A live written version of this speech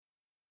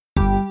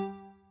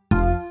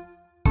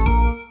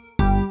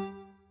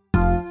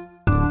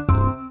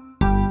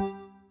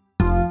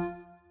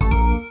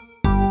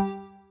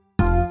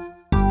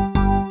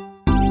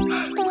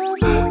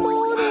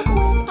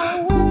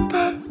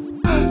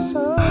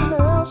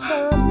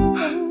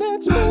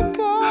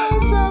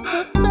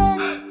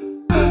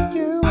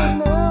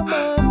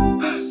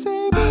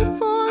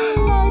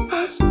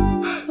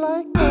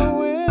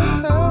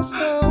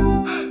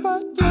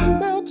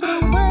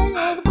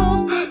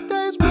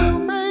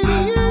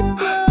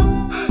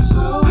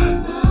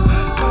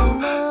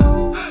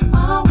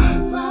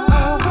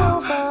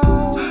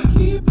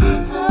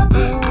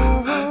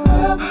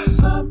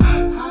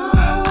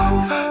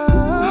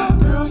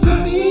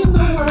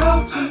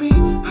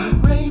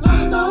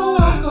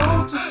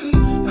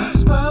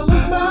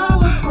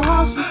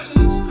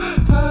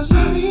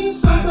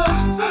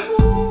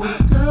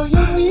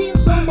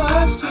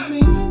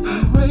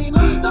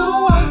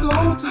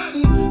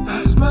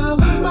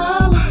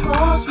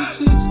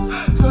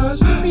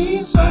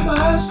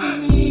much to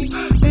me.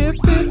 If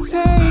it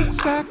takes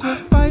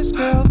sacrifice,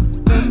 girl,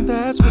 then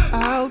that's what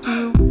I'll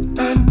do.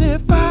 And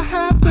if I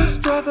have to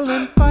struggle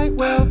and fight,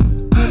 well,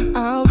 then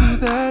I'll do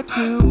that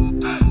too.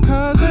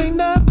 Cause ain't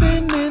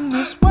nothing in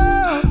this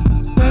world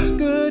that's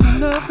good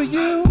enough for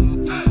you.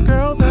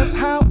 Girl, that's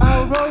how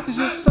I'll roll, cause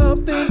you're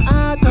something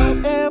I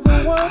don't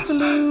ever want to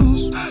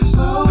lose.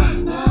 So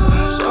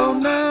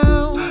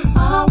now,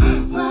 I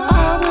will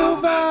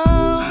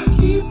vow to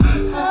keep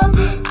you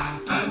happy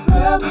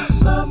forever,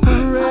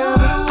 somehow.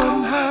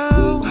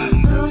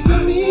 Girl, you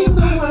mean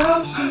the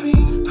world to me.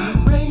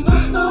 The rain or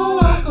snow,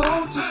 I'll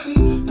go to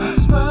see that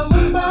smile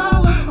a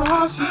mile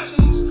across your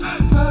cheeks.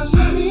 Cause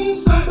you mean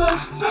so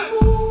much to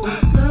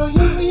me. Girl,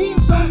 you mean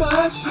so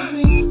much to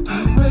me.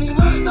 The rain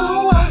or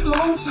snow, I'll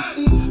go to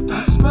see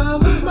that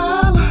smile a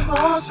mile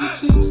across your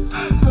cheeks.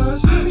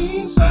 Cause you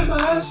mean so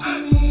much to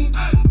me.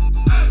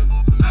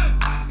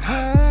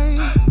 Hey.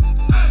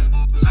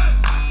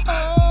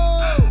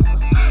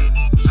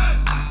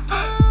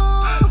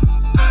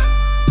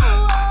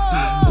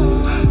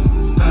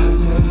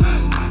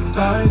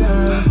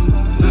 Brighter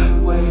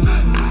in ways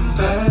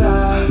that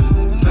I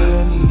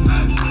can't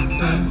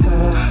even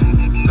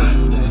fathom.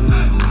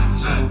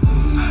 So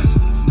please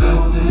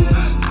know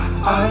this,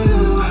 I